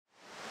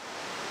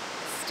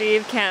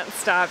Steve can't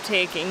stop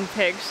taking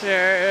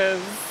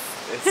pictures.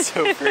 It's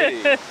so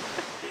pretty.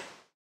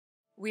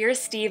 We're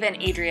Steve and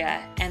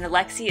Adria, and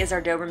Lexi is our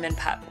Doberman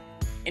pup.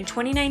 In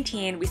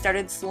 2019, we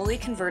started slowly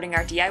converting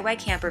our DIY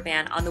camper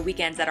van on the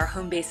weekends at our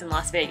home base in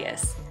Las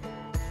Vegas.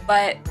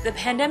 But the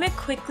pandemic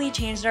quickly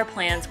changed our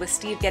plans with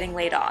Steve getting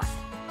laid off.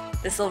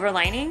 The silver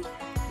lining?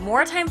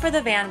 More time for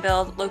the van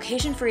build,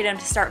 location freedom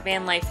to start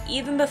van life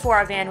even before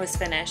our van was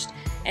finished,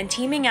 and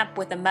teaming up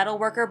with a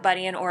metalworker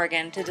buddy in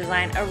Oregon to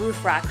design a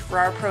roof rack for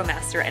our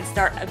ProMaster and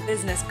start a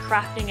business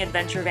crafting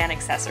adventure van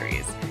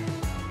accessories.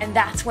 And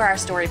that's where our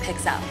story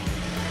picks up.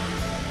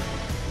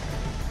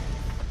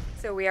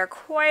 So we are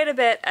quite a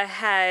bit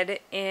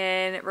ahead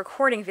in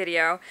recording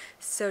video.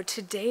 So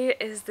today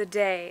is the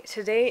day.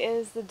 Today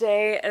is the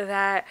day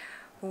that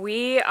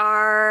we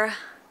are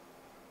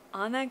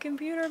on that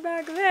computer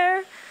back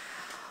there.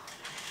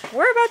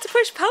 We're about to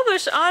push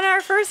publish on our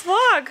first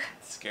vlog.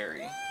 It's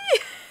scary.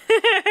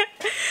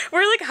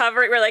 We're like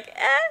hovering, we're like,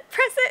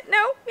 press it,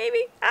 no,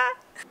 maybe,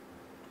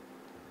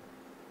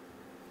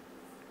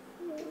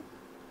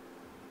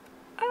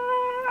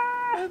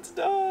 It's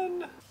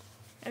done.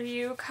 Are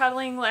you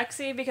cuddling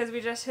Lexi because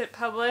we just hit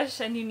publish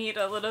and you need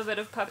a little bit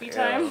of puppy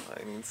time? Yeah,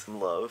 I need some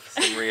love,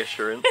 some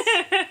reassurance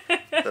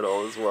that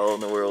all is well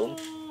in the world.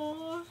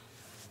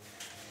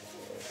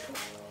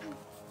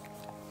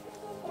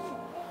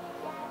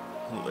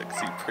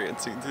 Lexi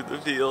prancing through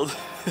the field.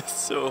 It's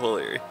so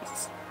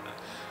hilarious.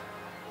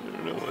 I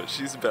don't know what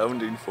she's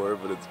bounding for,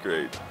 but it's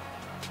great.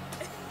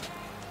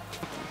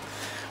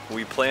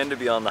 We plan to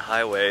be on the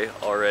highway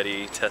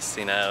already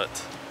testing out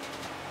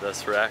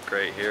this rack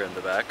right here in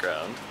the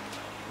background,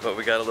 but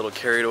we got a little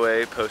carried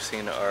away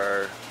posting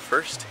our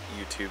first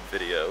YouTube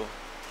video,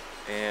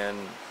 and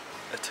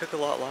it took a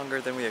lot longer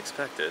than we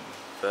expected.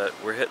 But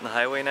we're hitting the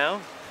highway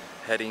now,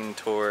 heading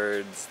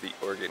towards the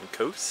Oregon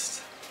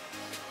coast,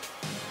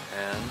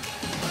 and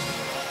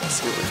let's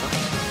see what we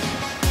find.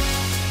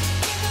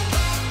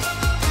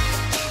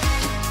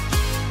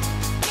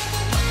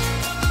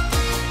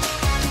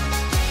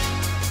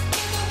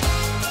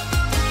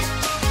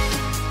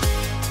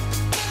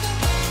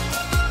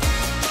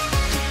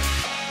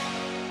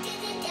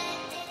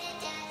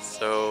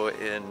 So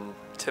in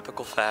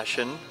typical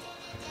fashion,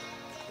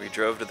 we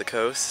drove to the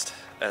coast,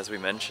 as we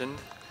mentioned,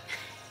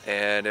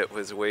 and it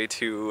was way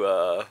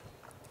too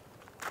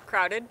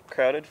crowded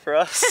for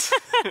us.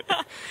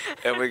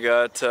 And we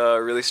got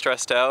really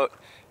stressed out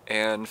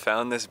and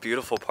found this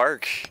beautiful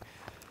park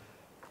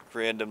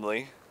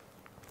randomly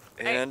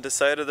and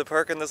decided to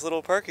park in this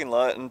little parking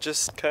lot and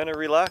just kind of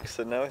relax,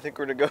 and now I think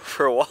we're gonna go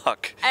for a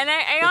walk. And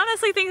I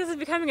honestly think this is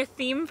becoming a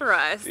theme for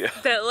us. Yeah.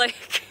 That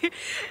like,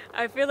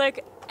 I feel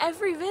like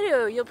every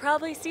video you'll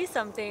probably see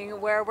something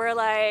where we're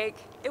like,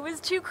 it was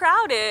too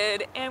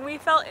crowded and we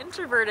felt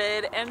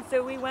introverted, and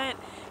so we went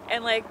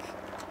and like,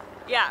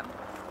 yeah,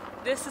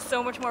 this is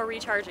so much more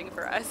recharging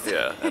for us.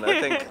 Yeah, and I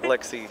think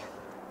Lexi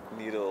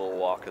needed a little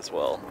walk as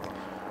well.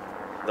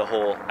 The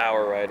whole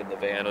hour ride in the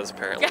van was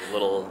apparently a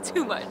little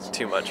too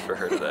much for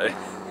her today.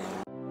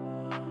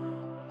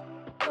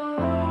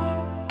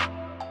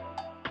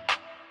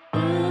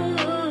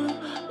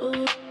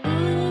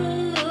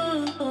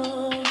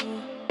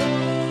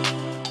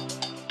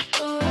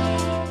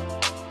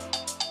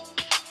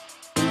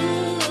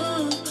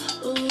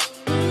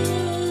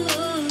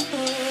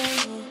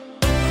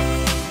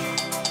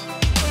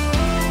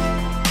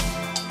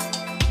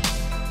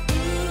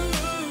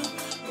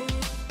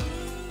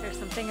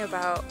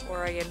 About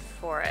Oregon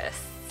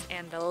forests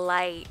and the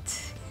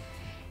light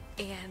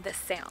and the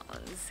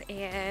sounds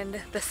and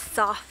the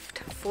soft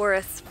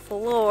forest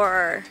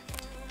floor.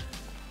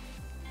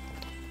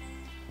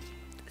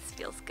 This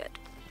feels good.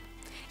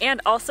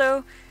 And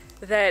also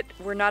that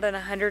we're not in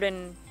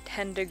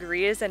 110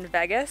 degrees in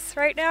Vegas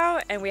right now,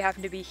 and we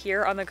happen to be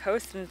here on the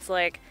coast and it's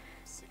like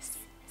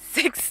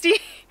 60,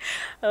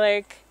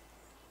 like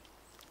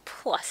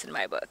plus in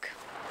my book.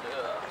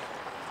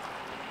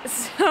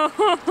 So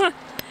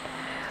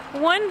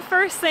one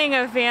first thing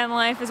of van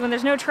life is when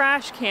there's no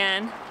trash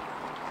can.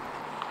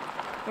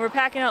 We're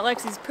packing out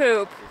Lexi's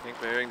poop. You think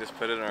maybe we can just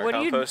put it in our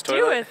compost toilet? What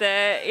do you do with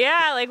it?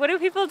 Yeah, like what do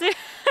people do?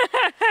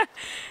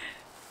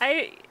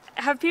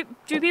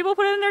 Do people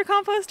put it in their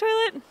compost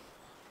toilet?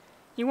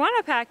 You want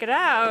to pack it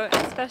out,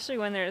 especially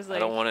when there's like... I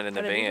don't want it in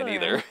the van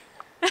either.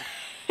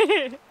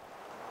 The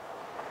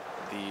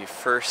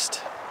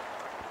first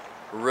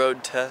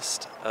road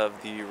test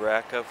of the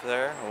rack up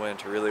there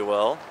went really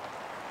well.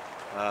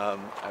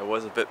 I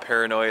was a bit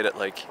paranoid at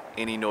like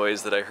any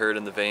noise that I heard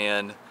in the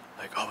van,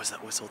 like, oh, was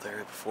that whistle there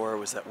before?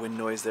 Was that wind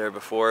noise there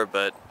before?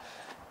 But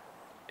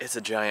it's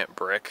a giant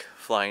brick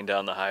flying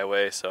down the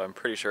highway, so I'm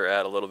pretty sure it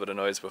had a little bit of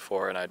noise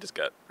before, and I just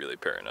got really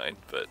paranoid.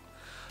 But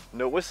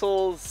no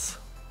whistles,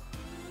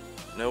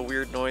 no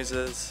weird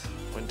noises,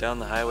 went down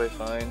the highway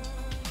fine.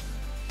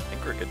 I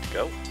think we're good to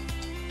go.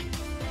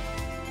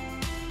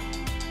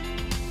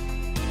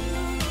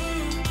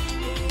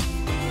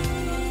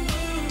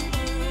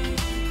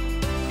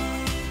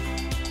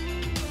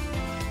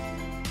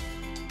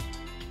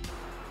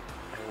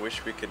 wish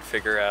wish we could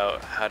figure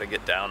out how to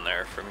get down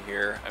there from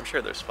here. I'm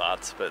sure there's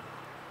spots, but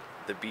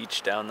the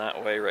beach down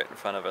that way right in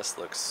front of us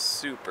looks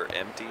super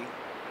empty.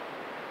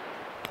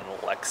 And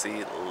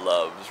Lexi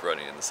loves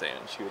running in the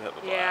sand. She would have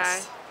a blast.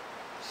 Yeah,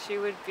 she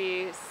would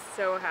be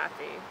so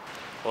happy.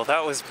 Well,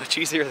 that was much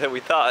easier than we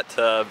thought.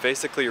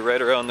 Basically,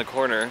 right around the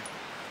corner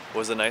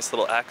was a nice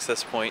little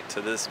access point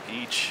to this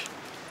beach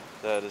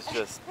that is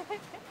just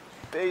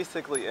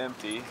basically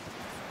empty.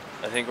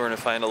 I think we're gonna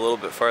find a little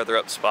bit farther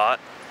up spot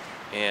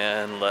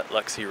and let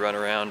Lexi run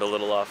around a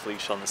little off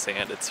leash on the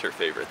sand. It's her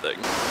favorite thing.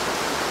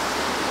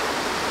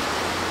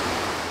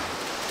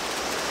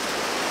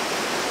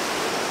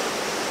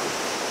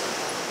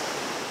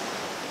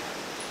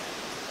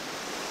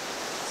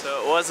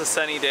 So it was a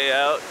sunny day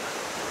out,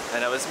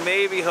 and I was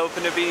maybe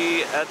hoping to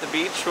be at the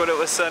beach when it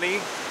was sunny,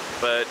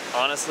 but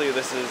honestly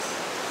this is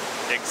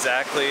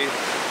exactly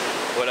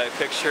what I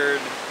pictured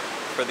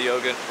for the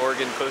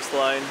Oregon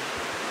coastline.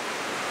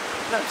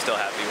 And I'm still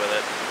happy with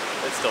it.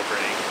 It's still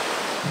pretty.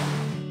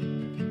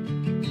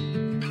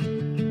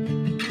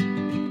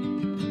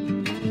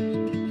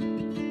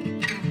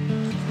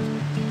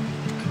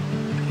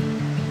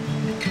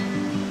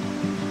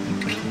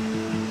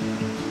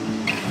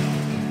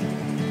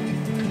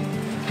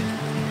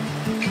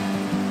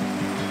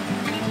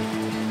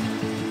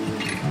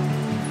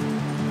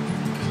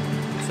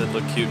 Said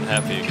look cute and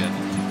happy again.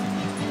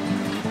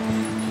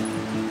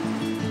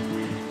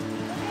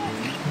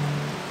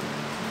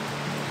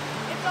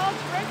 It's all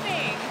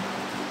dripping.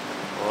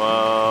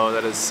 Whoa,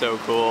 that is so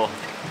cool.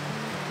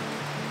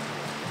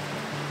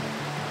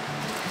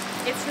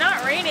 It's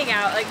not raining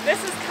out. Like,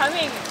 this is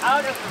coming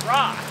out of the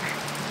rock.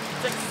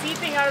 It's like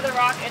seeping out of the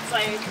rock. It's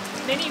like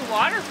mini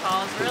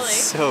waterfalls, really.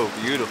 It's so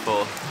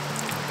beautiful.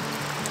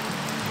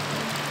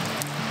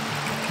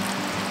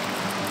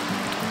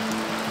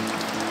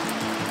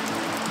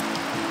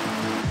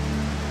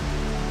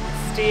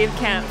 Steve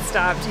can't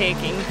stop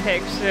taking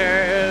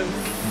pictures.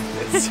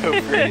 It's so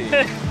pretty.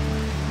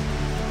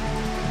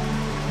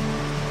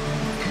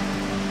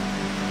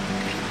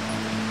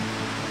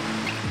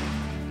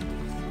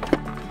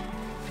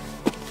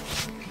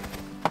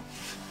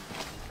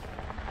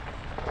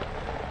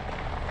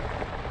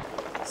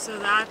 So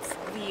that's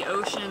the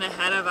ocean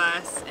ahead of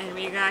us, and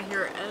we got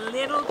here a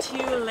little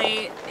too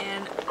late,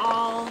 and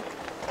all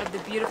of the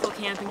beautiful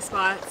camping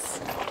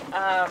spots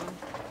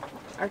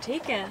are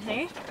taken,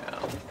 hey? Yeah.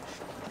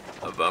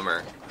 A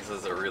bummer. This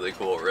is a really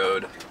cool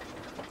road.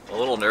 A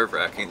little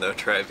nerve-wracking though,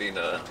 driving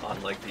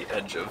on like the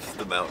edge of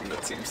the mountain,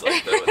 it seems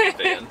like, though, with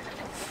the van.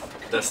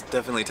 That's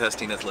definitely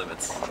testing its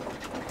limits.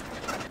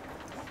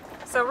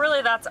 So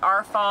really that's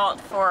our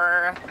fault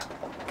for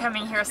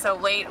coming here so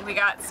late. We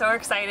got so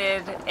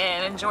excited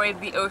and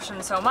enjoyed the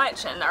ocean so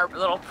much and our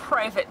little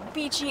private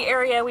beachy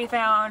area we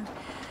found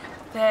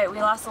that we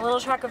lost a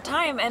little track of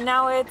time, and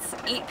now it's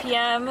 8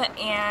 p.m.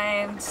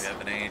 and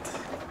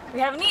we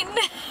haven't eaten.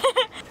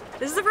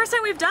 This is the first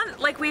time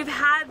we've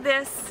had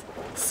this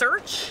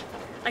search.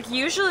 Like,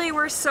 usually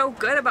we're so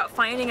good about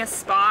finding a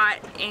spot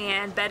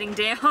and bedding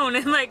down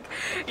and, like,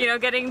 you know,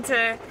 getting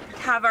to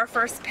have our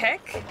first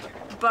pick.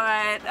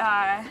 But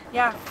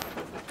yeah,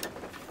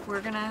 we're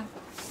gonna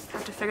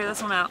have to figure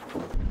this one out.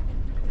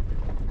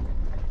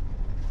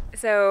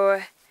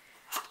 So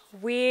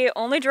we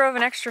only drove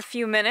an extra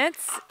few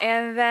minutes,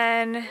 and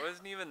then It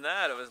wasn't even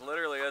that. It was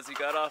literally as you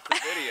got off the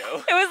video.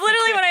 it was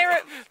literally when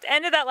I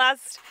ended that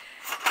last,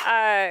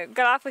 got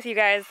off with you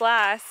guys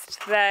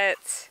last,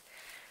 that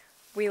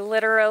we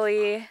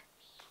literally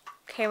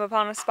came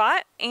upon a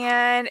spot,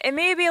 and it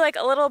may be like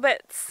a little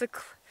bit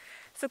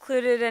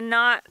secluded and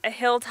not a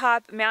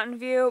hilltop mountain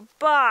view,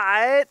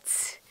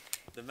 but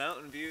The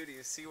mountain view, do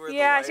you see where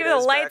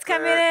the light's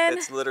coming in?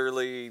 It's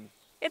literally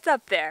It's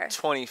up there.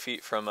 20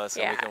 feet from us,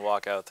 and we can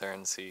walk out there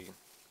and see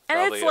And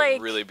probably it's like,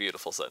 a really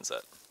beautiful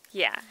sunset.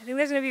 Yeah, I think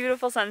there's gonna be a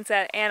beautiful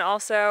sunset, and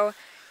also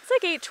it's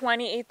like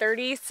 8:20,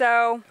 8:30,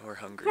 so We're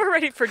hungry. we're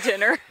ready for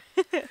dinner.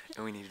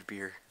 And we need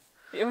beer.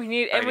 And we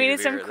need beer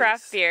some at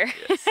craft least. beer.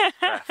 Yes,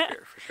 craft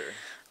beer for sure.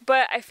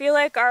 But I feel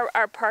like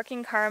our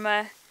parking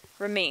karma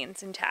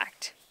remains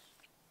intact.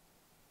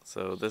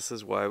 So this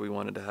is why we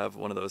wanted to have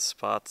one of those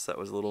spots that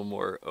was a little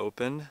more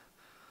open.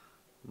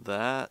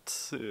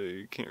 That,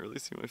 you can't really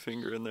see my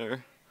finger in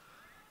there.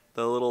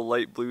 The little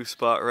light blue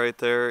spot right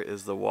there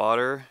is the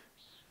water.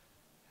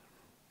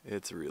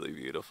 It's really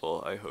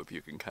beautiful. I hope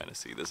you can kind of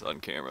see this on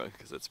camera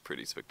because it's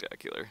pretty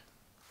spectacular.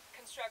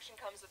 Construction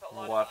comes with a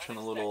lot Watching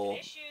a little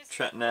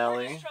Trenton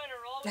Alley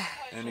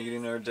and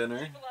eating our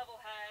dinner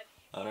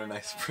on our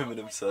nice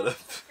primitive setup.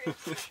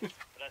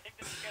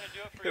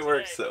 It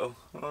works though.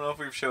 I don't know if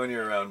we've shown you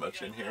around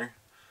much in here.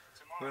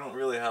 We don't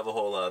really have a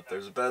whole lot.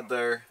 There's a bed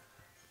there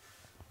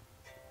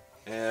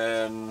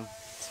and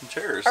some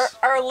chairs.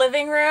 Our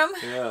living room.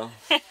 Yeah.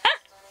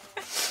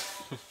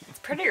 It's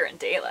prettier in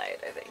daylight,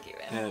 I think,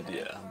 even. And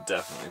yeah,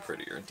 definitely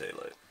prettier in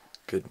daylight.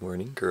 Good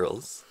morning,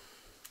 girls.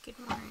 Good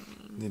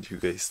morning. Did you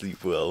guys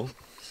sleep well?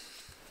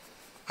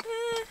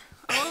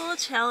 A little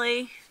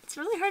chilly. It's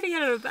really hard to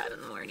get out of bed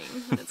in the morning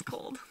when it's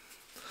cold.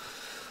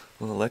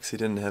 Well, Lexi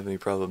didn't have any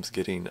problems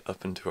getting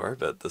up into our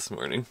bed this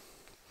morning.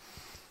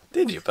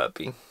 Did you,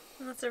 puppy?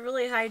 That's a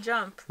really high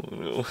jump. Oh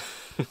no.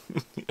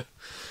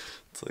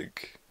 It's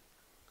like,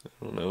 I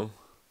don't know,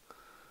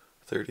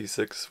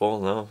 36, well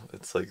no,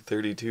 it's like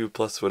 32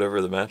 plus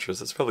whatever the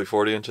mattress. It's probably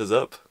 40 inches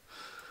up.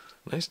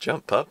 Nice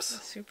jump, pups.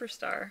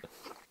 Superstar.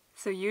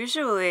 So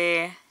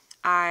usually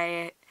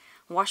I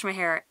wash my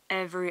hair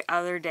every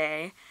other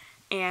day,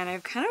 and I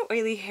have kind of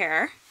oily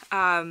hair.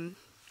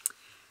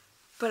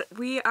 But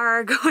we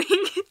are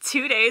going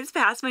 2 days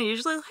past my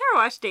usual hair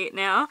wash date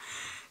now,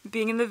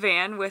 being in the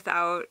van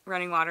without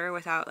running water,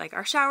 without like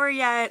our shower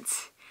yet.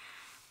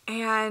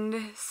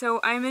 And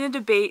so I'm in a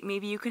debate,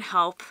 maybe you can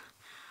help.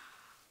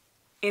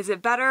 Is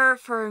it better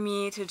for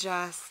me to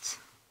just,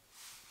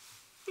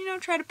 you know,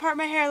 try to part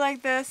my hair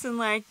like this and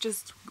like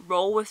just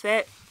roll with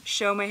it,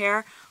 show my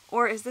hair,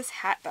 or is this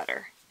hat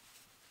better?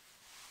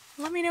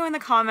 Let me know in the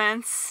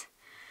comments.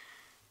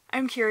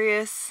 I'm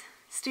curious.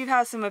 Steve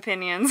has some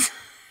opinions,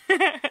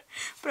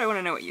 but I want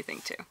to know what you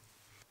think too.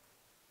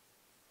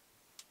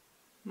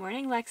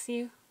 Morning,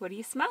 Lexi. What do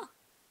you smell?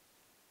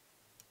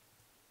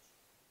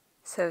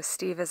 So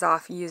Steve is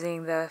off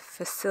using the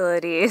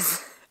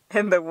facilities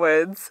in the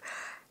woods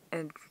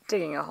and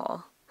digging a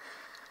hole.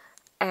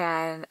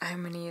 And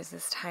I'm going to use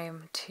this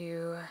time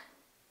to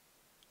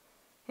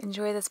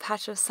enjoy this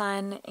patch of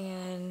sun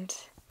and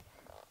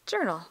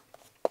journal.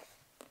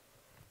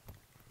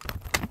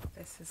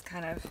 This is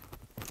kind of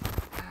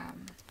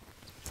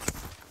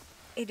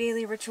a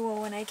daily ritual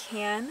when I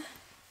can,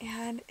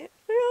 and it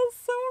feels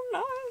so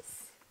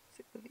nice.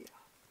 See the view.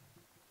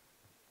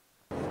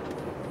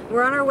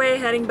 We're on our way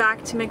heading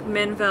back to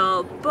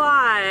McMinnville,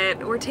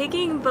 but we're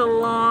taking the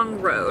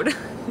long road.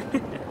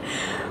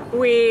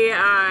 We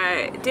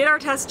did our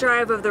test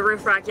drive of the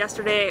roof rack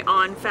yesterday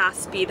on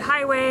Fast Speed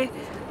Highway,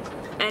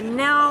 and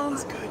now,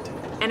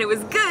 and it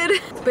was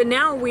good, but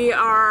now we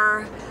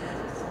are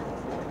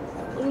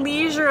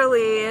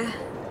leisurely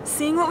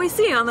seeing what we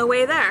see on the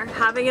way there,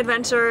 having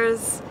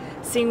adventures,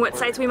 seeing what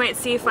sights we might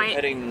see.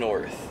 Heading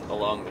north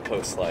along the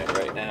coastline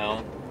right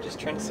now. Just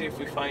trying to see if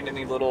we find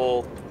any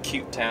little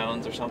cute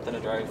towns or something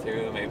to drive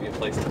through, maybe a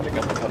place to pick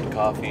up a cup of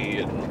coffee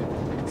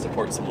and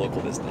support some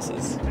local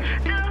businesses.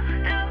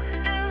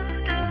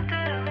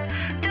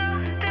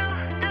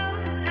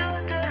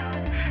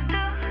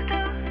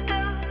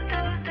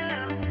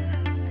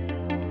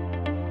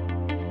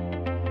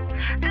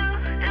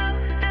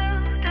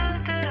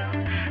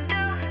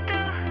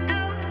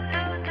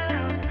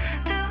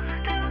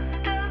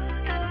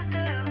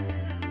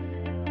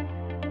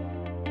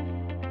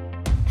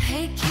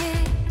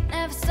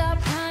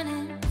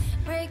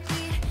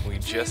 We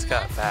just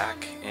got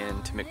back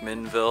into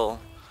McMinnville.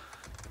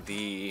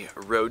 The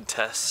road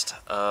test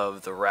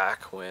of the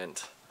rack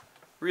went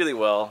really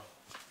well.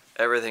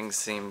 Everything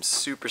seems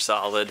super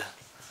solid.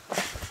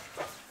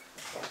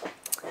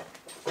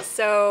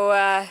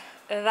 So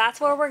that's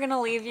where we're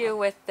gonna leave you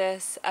with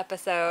this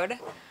episode,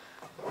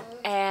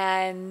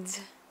 and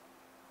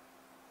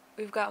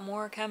we've got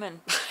more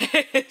coming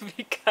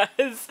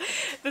because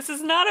this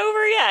is not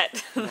over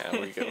yet.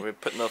 Yeah, we're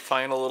putting the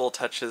final little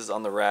touches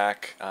on the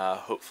rack.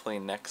 Hopefully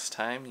next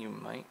time you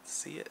might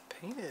see it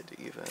painted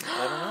even.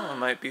 I don't know, it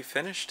might be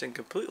finished and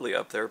completely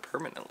up there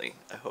permanently,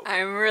 I hope.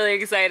 I'm really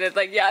excited.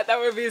 Like, yeah, that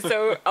would be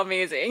so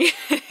amazing.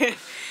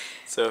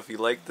 So if you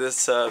like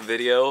this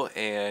video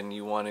and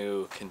you want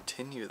to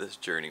continue this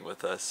journey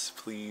with us,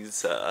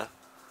 please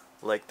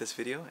like this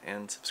video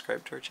and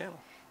subscribe to our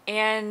channel.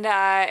 And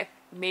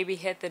maybe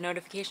hit the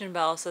notification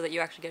bell so that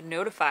you actually get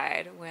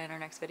notified when our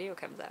next video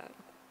comes out.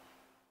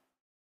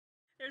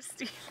 There's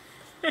Steve.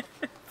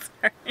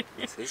 Sorry.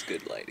 This is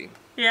good lighting.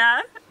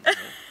 Yeah?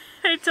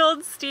 I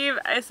told Steve,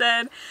 I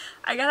said,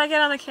 I gotta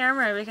get on the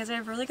camera because I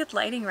have really good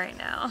lighting right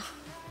now.